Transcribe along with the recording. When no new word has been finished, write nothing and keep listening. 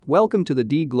Welcome to the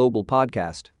D Global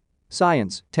Podcast.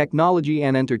 Science, technology,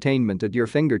 and entertainment at your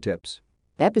fingertips.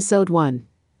 Episode 1.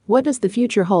 What does the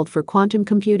future hold for quantum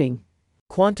computing?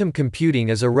 Quantum computing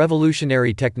is a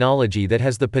revolutionary technology that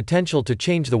has the potential to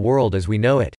change the world as we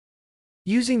know it.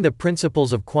 Using the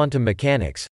principles of quantum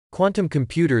mechanics, quantum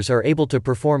computers are able to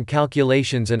perform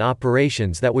calculations and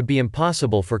operations that would be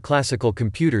impossible for classical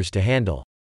computers to handle.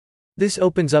 This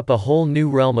opens up a whole new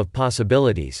realm of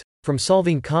possibilities, from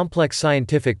solving complex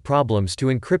scientific problems to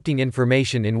encrypting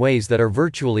information in ways that are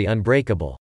virtually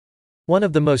unbreakable. One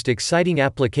of the most exciting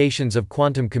applications of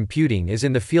quantum computing is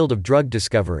in the field of drug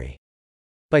discovery.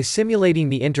 By simulating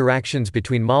the interactions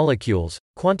between molecules,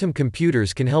 quantum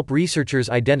computers can help researchers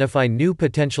identify new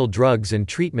potential drugs and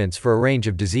treatments for a range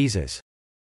of diseases.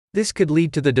 This could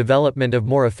lead to the development of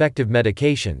more effective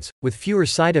medications, with fewer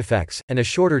side effects, and a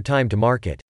shorter time to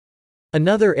market.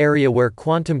 Another area where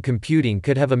quantum computing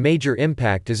could have a major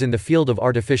impact is in the field of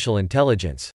artificial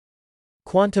intelligence.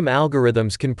 Quantum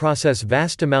algorithms can process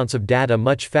vast amounts of data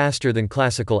much faster than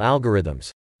classical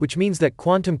algorithms, which means that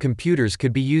quantum computers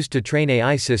could be used to train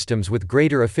AI systems with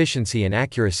greater efficiency and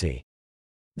accuracy.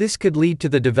 This could lead to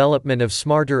the development of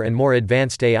smarter and more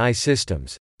advanced AI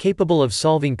systems, capable of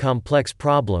solving complex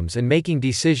problems and making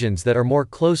decisions that are more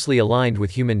closely aligned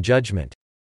with human judgment.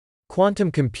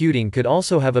 Quantum computing could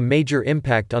also have a major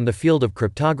impact on the field of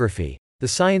cryptography, the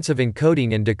science of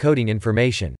encoding and decoding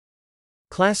information.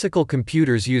 Classical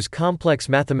computers use complex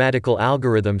mathematical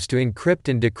algorithms to encrypt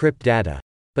and decrypt data,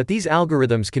 but these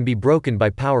algorithms can be broken by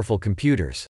powerful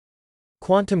computers.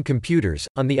 Quantum computers,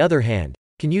 on the other hand,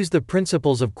 can use the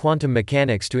principles of quantum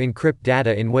mechanics to encrypt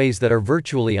data in ways that are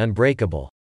virtually unbreakable.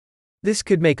 This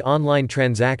could make online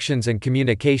transactions and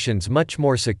communications much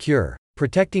more secure,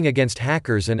 protecting against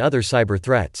hackers and other cyber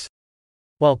threats.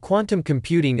 While quantum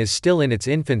computing is still in its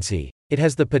infancy, it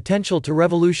has the potential to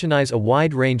revolutionize a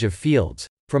wide range of fields,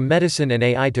 from medicine and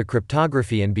AI to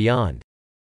cryptography and beyond.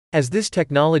 As this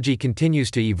technology continues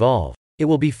to evolve, it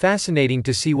will be fascinating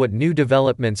to see what new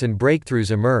developments and breakthroughs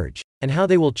emerge, and how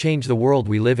they will change the world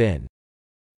we live in.